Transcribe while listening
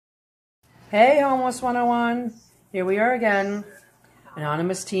Hey, Homeless 101. Here we are again.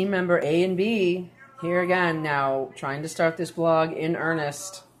 Anonymous team member A and B. Here again now, trying to start this blog in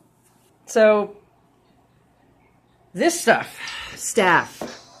earnest. So, this stuff, staph.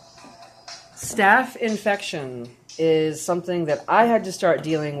 Staph infection is something that I had to start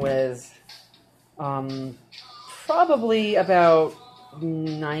dealing with probably about let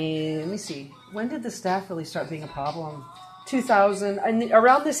me see. When did the staph really start being a problem? 2000, and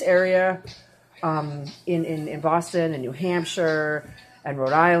around this area, in Boston and New Hampshire and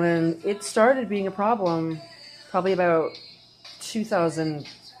Rhode Island, it started being a problem probably about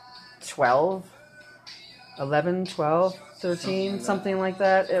 2012, 11, 12, 13, something like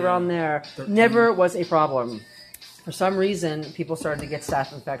that, around there. 13. Never was a problem. For some reason, people started to get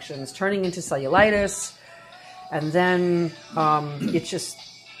staph infections, turning into cellulitis, and then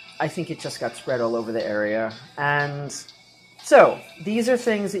I think it just got spread all over the area. And so, these are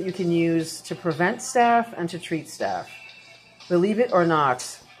things that you can use to prevent staph and to treat staph. Believe it or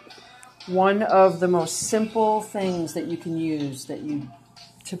not, one of the most simple things that you can use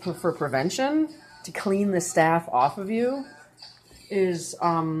for prevention, to clean the staph off of you, is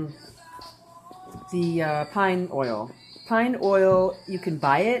the pine oil. Pine oil, you can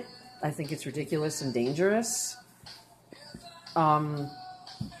buy it. I think it's ridiculous and dangerous.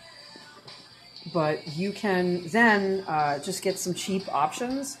 But you can then just get some cheap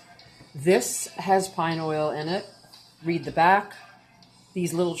options. This has pine oil in it. Read the back.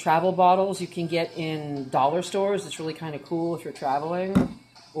 These little travel bottles you can get in dollar stores. It's really kind of cool if you're traveling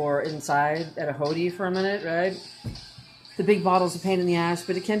or inside at a hoagie for a minute, right? The big bottle's a pain in the ass,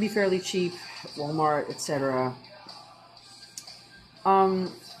 but it can be fairly cheap. Walmart, etc.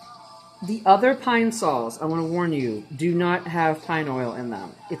 The other pine sols, I want to warn you, do not have pine oil in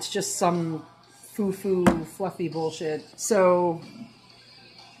them. It's just some foo-foo, fluffy bullshit. So,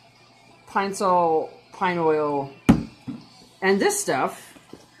 pine sol, pine oil, and this stuff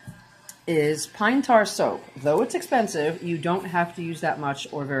is pine tar soap. Though it's expensive, you don't have to use that much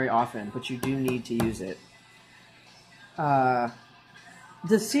or very often, but you do need to use it. The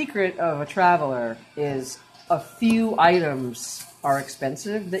secret of a traveler is a few items are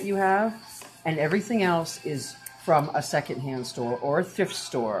expensive that you have, and everything else is from a secondhand store or a thrift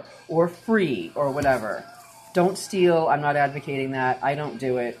store or free or whatever. Don't steal. I'm not advocating that. I don't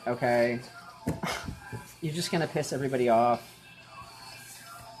do it, okay? You're just going to piss everybody off.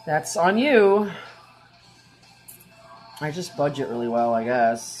 That's on you. I just budget really well, I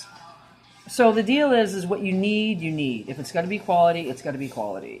guess. So the deal is what you need, you need. If it's got to be quality, it's got to be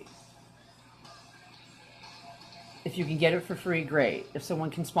quality. If you can get it for free, great. If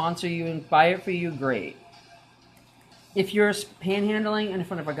someone can sponsor you and buy it for you, great. If you're panhandling in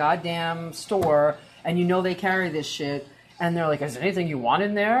front of a goddamn store and you know they carry this shit and they're like, is there anything you want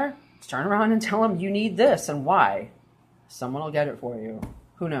in there? Just turn around and tell them you need this and why. Someone will get it for you.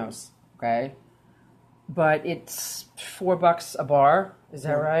 Who knows, okay? But it's $4 a bar, is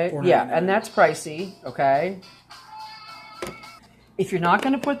that right? Yeah, and that's pricey, okay? If you're not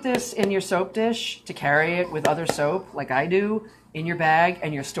going to put this in your soap dish to carry it with other soap, like I do, in your bag,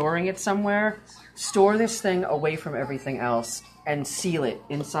 and you're storing it somewhere, store this thing away from everything else and seal it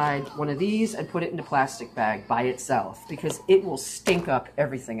inside one of these and put it in a plastic bag by itself, because it will stink up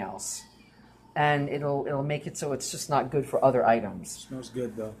everything else. And it'll make it so it's just not good for other items. Smells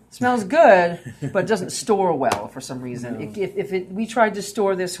good, though. Smells good, but doesn't store well for some reason. No. We tried to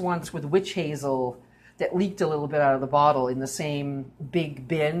store this once with witch hazel that leaked a little bit out of the bottle in the same big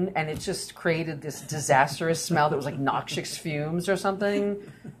bin, and it just created this disastrous smell that was like noxious fumes or something,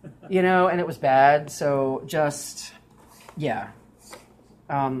 you know, and it was bad. So just, yeah.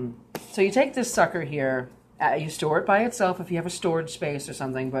 So you take this sucker here, you store it by itself if you have a storage space or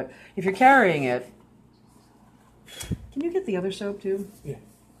something, but if you're carrying it, can you get the other soap too? Yeah.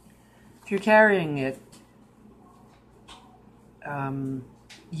 If you're carrying it,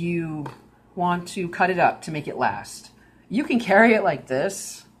 you want to cut it up to make it last. You can carry it like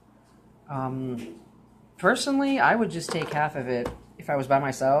this. Personally, I would just take half of it if I was by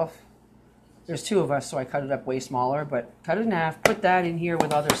myself. There's two of us, so I cut it up way smaller, but cut it in half, put that in here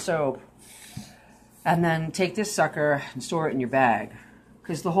with other soap, and then take this sucker and store it in your bag.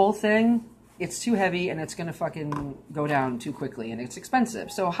 Because the whole thing, it's too heavy and it's going to fucking go down too quickly, and it's expensive.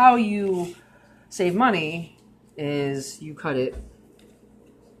 So how you save money is you cut it.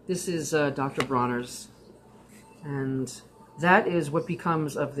 This is Dr. Bronner's, and that is what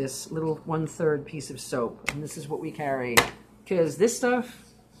becomes of this little 1/3 piece of soap, and this is what we carry. Because this stuff,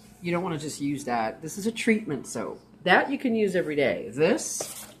 you don't want to just use that. This is a treatment soap. That you can use every day.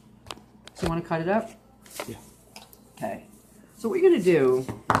 This, so you want to cut it up? Yeah. Okay. So what you're going to do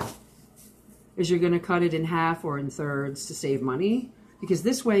is you're going to cut it in half or in thirds to save money, because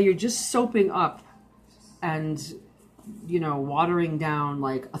this way you're just soaping up and, you know, watering down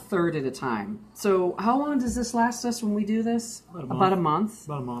like a third at a time. So how long does this last us when we do this? About a month.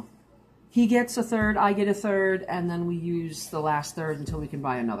 About a month. He gets a third, I get a third, and then we use the last third until we can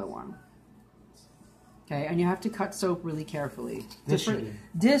buy another one. Okay, and you have to cut soap really carefully. This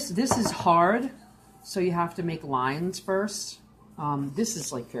is hard, so you have to make lines first. This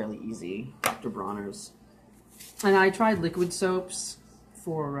is like fairly easy, Dr. Bronner's. And I tried liquid soaps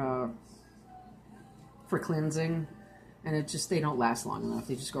for cleansing, and they don't last long enough.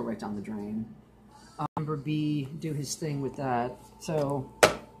 They just go right down the drain. Number B, do his thing with that. So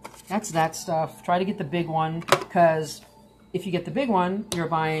that's that stuff. Try to get the big one, because if you get the big one, you're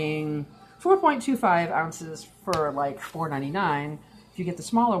buying 4.25 ounces for like $4.99. If you get the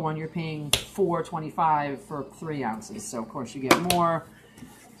smaller one, you're paying $4.25 for 3 ounces. So of course you get more.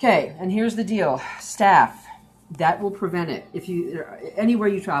 Okay, and here's the deal. Staph. That will prevent it. If you anywhere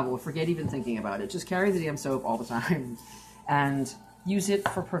you travel, forget even thinking about it. Just carry the damn soap all the time and use it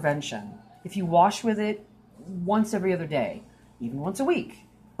for prevention. If you wash with it once every other day, even once a week,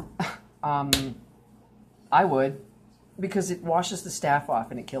 I would, because it washes the staph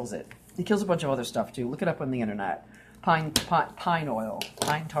off and it kills it. It kills a bunch of other stuff too. Look it up on the internet. Pine oil,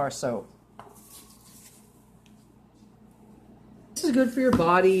 pine tar soap. This is good for your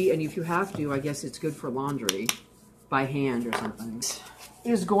body, and if you have to, I guess it's good for laundry by hand or something. It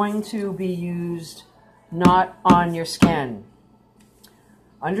is going to be used not on your skin.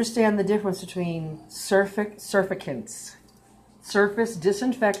 Understand the difference between surfactants, surface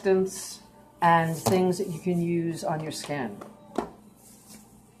disinfectants, and things that you can use on your skin.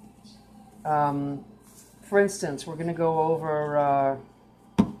 For instance, we're going to go over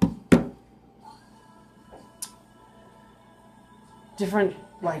different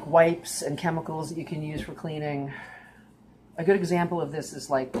like wipes and chemicals that you can use for cleaning. A good example of this is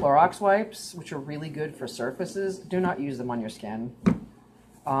like Clorox wipes, which are really good for surfaces. Do not use them on your skin.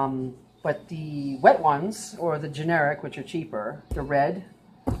 But the wet ones, or the generic, which are cheaper, the red,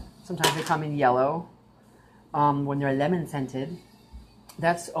 sometimes they come in yellow, when they're lemon scented.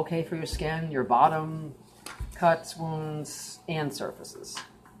 That's okay for your skin, your bottom, cuts, wounds, and surfaces.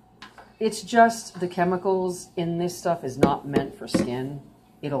 It's just the chemicals in this stuff is not meant for skin.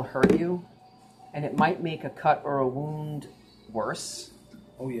 It'll hurt you, and it might make a cut or a wound worse.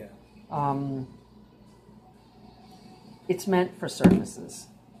 Oh, yeah. It's meant for surfaces.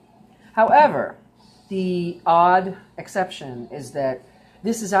 However, the odd exception is that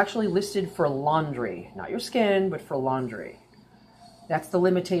this is actually listed for laundry. Not your skin, but for laundry. That's the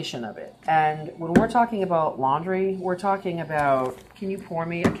limitation of it. And when we're talking about laundry, we're talking about, can you pour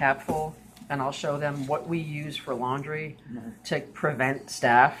me a capful and I'll show them what we use for laundry to prevent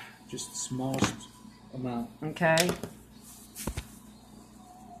staph? Just the smallest amount. Okay.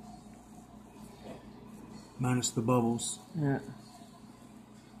 Minus the bubbles. Yeah.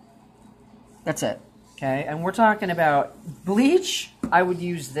 That's it. Okay, and we're talking about bleach. I would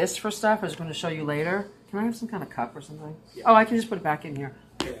use this for stuff. I was going to show you later. Can I have some kind of cup or something? Yeah. Oh, I can just put it back in here.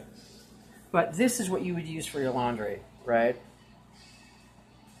 Yeah. But this is what you would use for your laundry, right?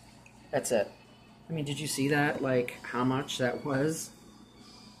 That's it. I mean, did you see that? Like, how much that was?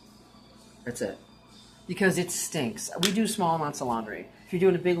 That's it. Because it stinks. We do small amounts of laundry. If you're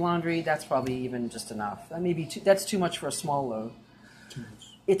doing a big laundry, that's probably even just enough. That may be that's too much for a small load. Too much.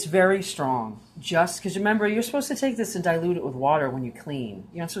 It's very strong. Just because remember, you're supposed to take this and dilute it with water when you clean.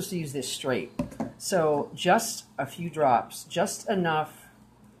 You're not supposed to use this straight. So just a few drops, just enough,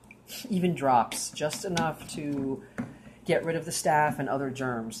 even drops, just enough to get rid of the staph and other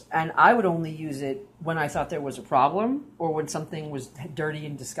germs. And I would only use it when I thought there was a problem or when something was dirty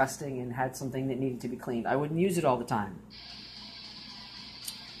and disgusting and had something that needed to be cleaned. I wouldn't use it all the time.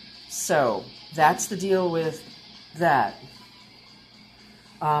 So that's the deal with that.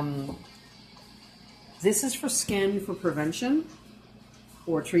 This is for skin for prevention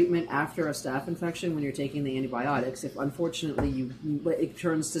or treatment after a staph infection when you're taking the antibiotics, if unfortunately it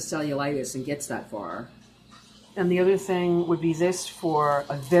turns to cellulitis and gets that far. And the other thing would be this for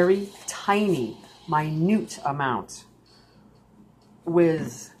a very tiny, minute amount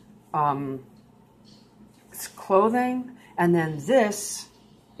with clothing, and then this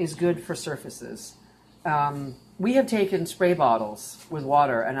is good for surfaces. We have taken spray bottles with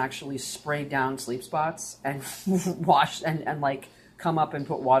water and actually sprayed down sleep spots and washed and like come up and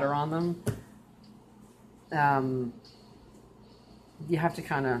put water on them. You have to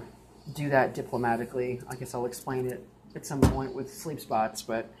kind of do that diplomatically. I guess I'll explain it at some point with sleep spots.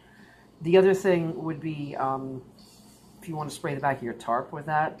 But the other thing would be if you want to spray the back of your tarp with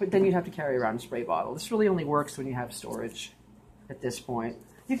that, but then you'd have to carry around a spray bottle. This really only works when you have storage at this point.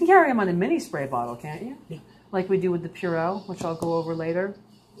 You can carry them on a mini spray bottle, can't you? Yeah. Like we do with the Purell, which I'll go over later.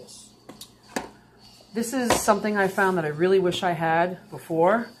 Yes. This is something I found that I really wish I had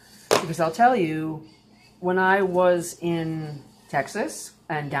before, because I'll tell you, when I was in Texas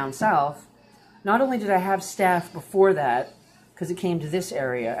and down south, not only did I have staph before that, because it came to this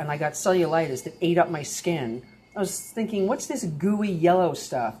area, and I got cellulitis that ate up my skin. I was thinking, what's this gooey yellow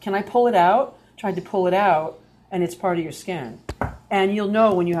stuff? Can I pull it out? Tried to pull it out, and it's part of your skin. And you'll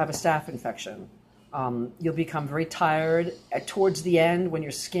know when you have a staph infection. You'll become very tired. Towards the end, when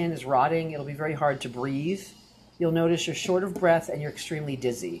your skin is rotting, it'll be very hard to breathe. You'll notice you're short of breath and you're extremely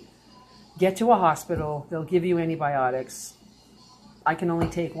dizzy. Get to a hospital. They'll give you antibiotics. I can only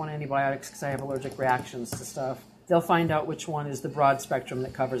take one antibiotic because I have allergic reactions to stuff. They'll find out which one is the broad spectrum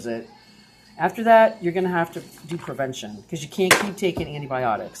that covers it. After that, you're going to have to do prevention because you can't keep taking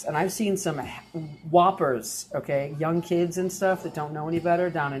antibiotics. And I've seen some whoppers, okay, young kids and stuff that don't know any better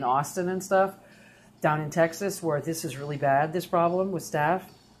down in Austin and stuff, down in Texas where this is really bad, this problem with staph.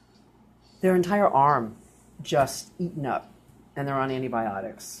 Their entire arm just eaten up and they're on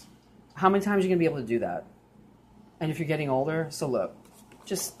antibiotics. How many times are you going to be able to do that? And if you're getting older, so look,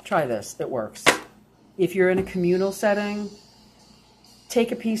 just try this. It works. If you're in a communal setting,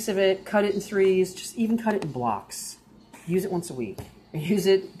 take a piece of it, cut it in threes, just even cut it in blocks. Use it once a week. Use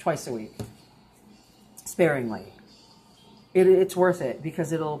it twice a week, sparingly. It's worth it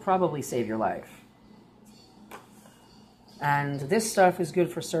because it'll probably save your life. And this stuff is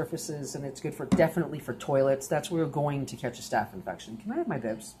good for surfaces, and it's good for definitely for toilets. That's where we're going to catch a staph infection. Can I have my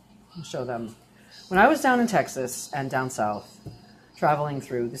bibs? I'll show them. When I was down in Texas and down south, traveling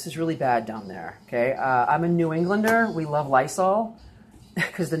through, this is really bad down there, okay? I'm a New Englander. We love Lysol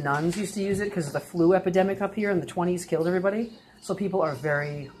because the nuns used to use it because of the flu epidemic up here in the 20s killed everybody. So people are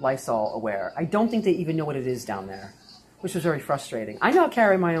very Lysol aware. I don't think they even know what it is down there, which was very frustrating. I now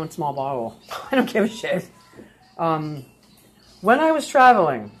carry my own small bottle. I don't give a shit. When I was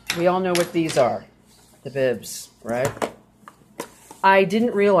traveling, we all know what these are, the bibs, right? I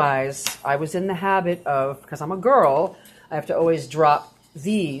didn't realize I was in the habit of, because I'm a girl, I have to always drop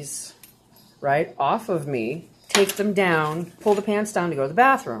these, right, off of me, take them down, pull the pants down to go to the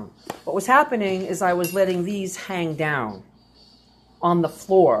bathroom. What was happening is I was letting these hang down on the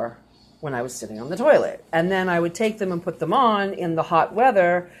floor when I was sitting on the toilet. And then I would take them and put them on in the hot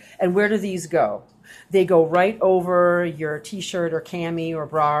weather, and where do these go? They go right over your t-shirt or cami or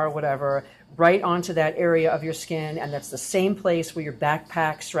bra or whatever, right onto that area of your skin, and that's the same place where your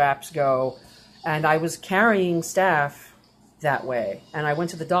backpack straps go. And I was carrying staph that way. And I went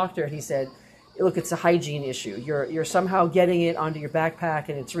to the doctor, and he said, look, it's a hygiene issue. You're somehow getting it onto your backpack,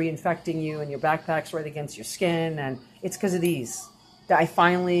 and it's reinfecting you, and your backpack's right against your skin, and it's because of these. It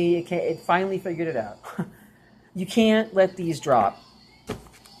finally figured it out. You can't let these drop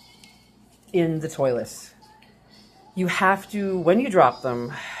in the toilets. You have to, when you drop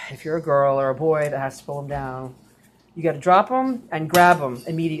them, if you're a girl or a boy that has to pull them down, you got to drop them and grab them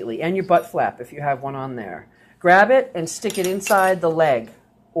immediately, and your butt flap if you have one on there. Grab it and stick it inside the leg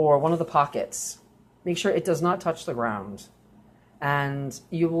or one of the pockets. Make sure it does not touch the ground, and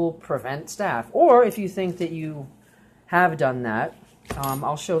you will prevent staph. Or if you think that you have done that,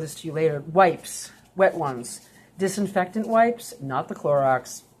 I'll show this to you later. Wipes, wet ones, disinfectant wipes, not the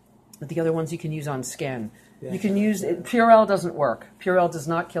Clorox, but the other ones you can use on skin. Yeah. You can use it. Purell doesn't work. Purell does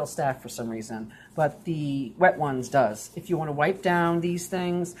not kill staph for some reason, but the wet ones does. If you want to wipe down these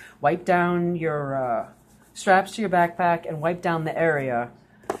things, wipe down your straps to your backpack and wipe down the area.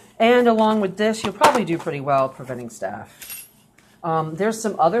 And along with this, you'll probably do pretty well preventing staph. There's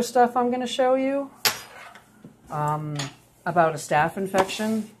some other stuff I'm going to show you about a staph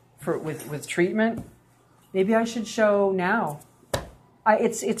infection with treatment. Maybe I should show now.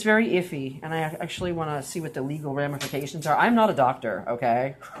 It's very iffy, and I actually want to see what the legal ramifications are. I'm not a doctor,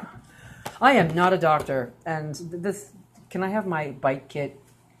 okay? I am not a doctor, and can I have my bite kit?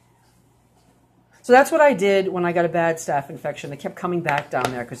 So that's what I did when I got a bad staph infection. I kept coming back down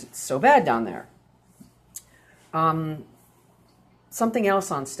there because it's so bad down there. Something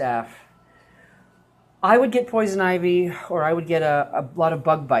else on staph. I would get poison ivy, or I would get a lot of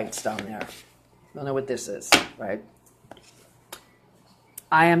bug bites down there. I don't know what this is, right?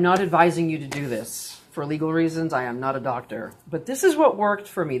 I am not advising you to do this for legal reasons. I am not a doctor. But this is what worked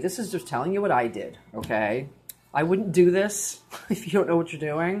for me. This is just telling you what I did, okay? I wouldn't do this if you don't know what you're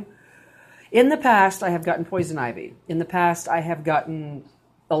doing. In the past, I have gotten poison ivy. In the past, I have gotten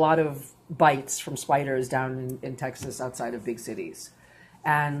a lot of bites from spiders down in Texas outside of big cities.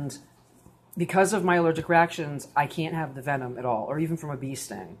 And because of my allergic reactions, I can't have the venom at all, or even from a bee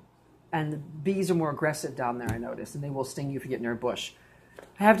sting. And the bees are more aggressive down there, I noticed, and they will sting you if you get near a bush.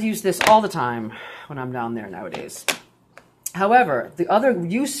 I have to use this all the time when I'm down there nowadays. However, the other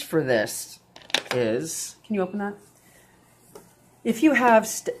use for this is, can you open that? If you have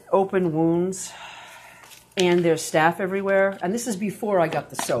open wounds and there's staph everywhere, and this is before I got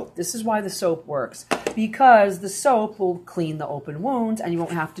the soap. This is why the soap works, because the soap will clean the open wounds and you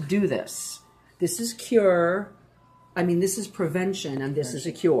won't have to do this. This is cure. I mean, this is prevention and this is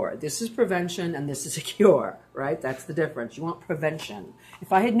a cure. This is prevention and this is a cure, right? That's the difference. You want prevention.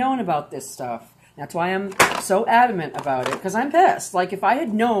 If I had known about this stuff, that's why I'm so adamant about it, because I'm pissed. Like, if I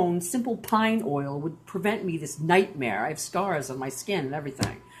had known simple pine oil would prevent me this nightmare, I have scars on my skin and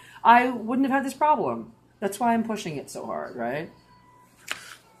everything, I wouldn't have had this problem. That's why I'm pushing it so hard, right?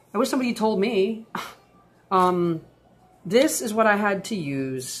 I wish somebody told me. This is what I had to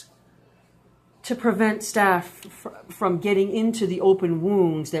use to prevent staph from getting into the open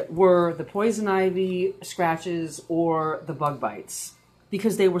wounds that were the poison ivy scratches or the bug bites.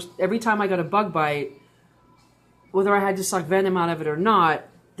 Because they were, every time I got a bug bite, whether I had to suck venom out of it or not,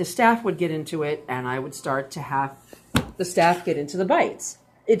 the staph would get into it and I would start to have the staph get into the bites.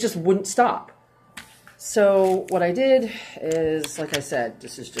 It just wouldn't stop. So what I did is, like I said,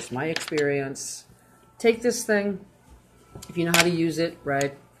 this is just my experience. Take this thing, if you know how to use it,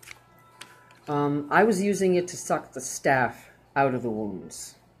 right? I was using it to suck the staph out of the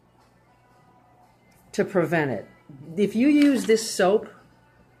wounds, to prevent it. If you use this soap,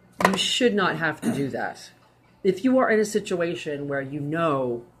 you should not have to do that. If you are in a situation where you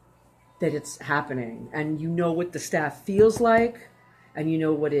know that it's happening and you know what the staph feels like and you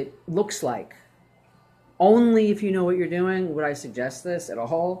know what it looks like, only if you know what you're doing would I suggest this at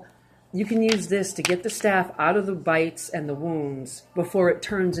all. You can use this to get the staph out of the bites and the wounds before it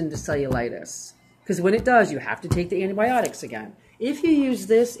turns into cellulitis. Because when it does, you have to take the antibiotics again. If you use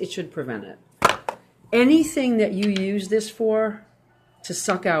this, it should prevent it. Anything that you use this for, to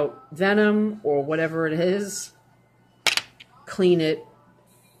suck out venom or whatever it is, clean it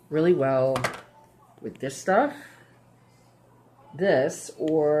really well with this stuff. This,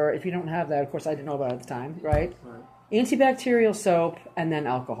 or if you don't have that, of course I didn't know about it at the time, right? Antibacterial soap and then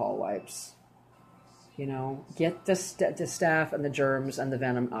alcohol wipes. You know, get the staph and the germs and the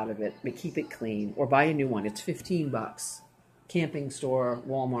venom out of it, but keep it clean. Or buy a new one. It's $15. Camping store,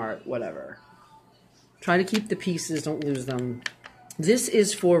 Walmart, whatever. Try to keep the pieces, don't lose them. This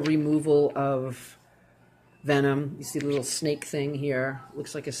is for removal of venom. You see the little snake thing here.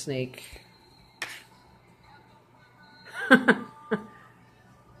 Looks like a snake.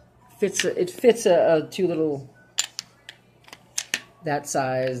 It fits a two little, that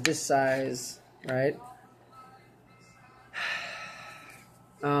size, this size, right?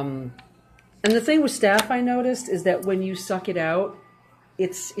 And the thing with staph I noticed is that when you suck it out,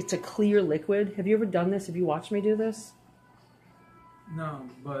 it's a clear liquid. Have you ever done this? Have you watched me do this? No,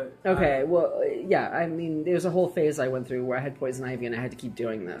 but... Okay, well, yeah, I mean, there's a whole phase I went through where I had poison ivy and I had to keep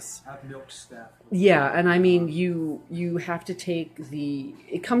doing this. I've milked staph. Yeah, and I mean, you have to take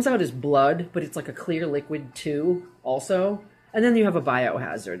it comes out as blood, but it's like a clear liquid too, also. And then you have a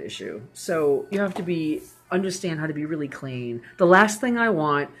biohazard issue. So you have to understand how to be really clean. The last thing I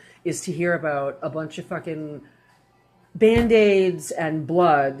want is to hear about a bunch of fucking Band-Aids and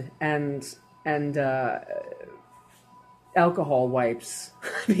blood and alcohol wipes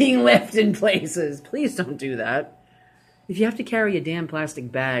being left in places. Please don't do that. If you have to carry a damn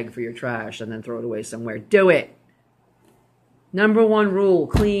plastic bag for your trash and then throw it away somewhere, do it. Number one rule,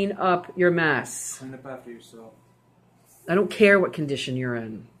 clean up your mess. Clean up after yourself. I don't care what condition you're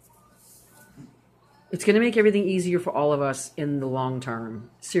in. It's going to make everything easier for all of us in the long term.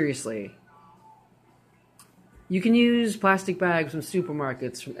 Seriously. You can use plastic bags from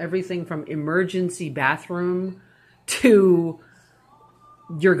supermarkets, from everything from emergency bathroom to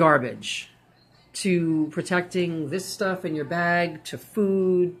your garbage, to protecting this stuff in your bag, to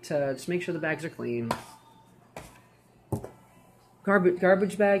food, to just make sure the bags are clean.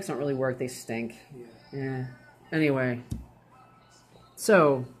 Garbage bags don't really work. They stink. Yeah. Anyway.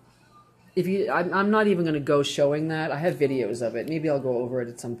 So, I'm not even going to go showing that. I have videos of it. Maybe I'll go over it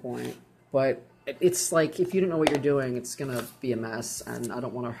at some point. But it's like, if you don't know what you're doing, it's going to be a mess. And I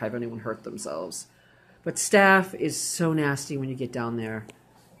don't want to have anyone hurt themselves. But staph is so nasty when you get down there.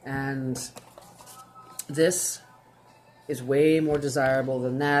 And this is way more desirable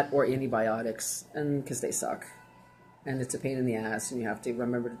than that or antibiotics, and because they suck. And it's a pain in the ass, and you have to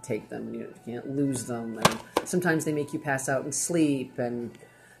remember to take them, and you can't lose them. And sometimes they make you pass out and sleep, and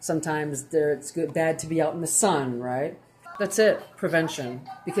sometimes it's bad to be out in the sun, right? That's it. Prevention.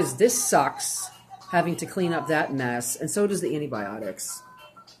 Because this sucks, having to clean up that mess, and so does the antibiotics.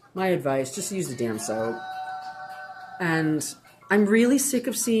 My advice, just use the damn soap. And I'm really sick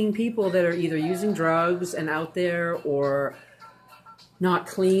of seeing people that are either using drugs and out there or not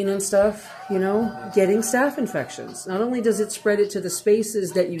clean and stuff, you know, getting staph infections. Not only does it spread it to the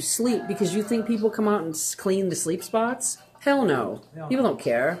spaces that you sleep, because you think people come out and clean the sleep spots. Hell no. People don't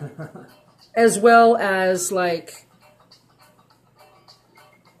care. As well as, like,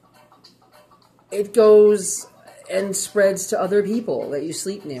 it goes and spreads to other people that you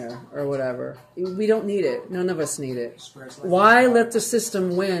sleep near or whatever. We don't need it. None of us need it. Why let the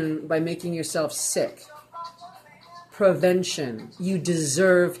system win by making yourself sick? Prevention. You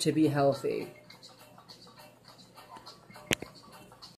deserve to be healthy.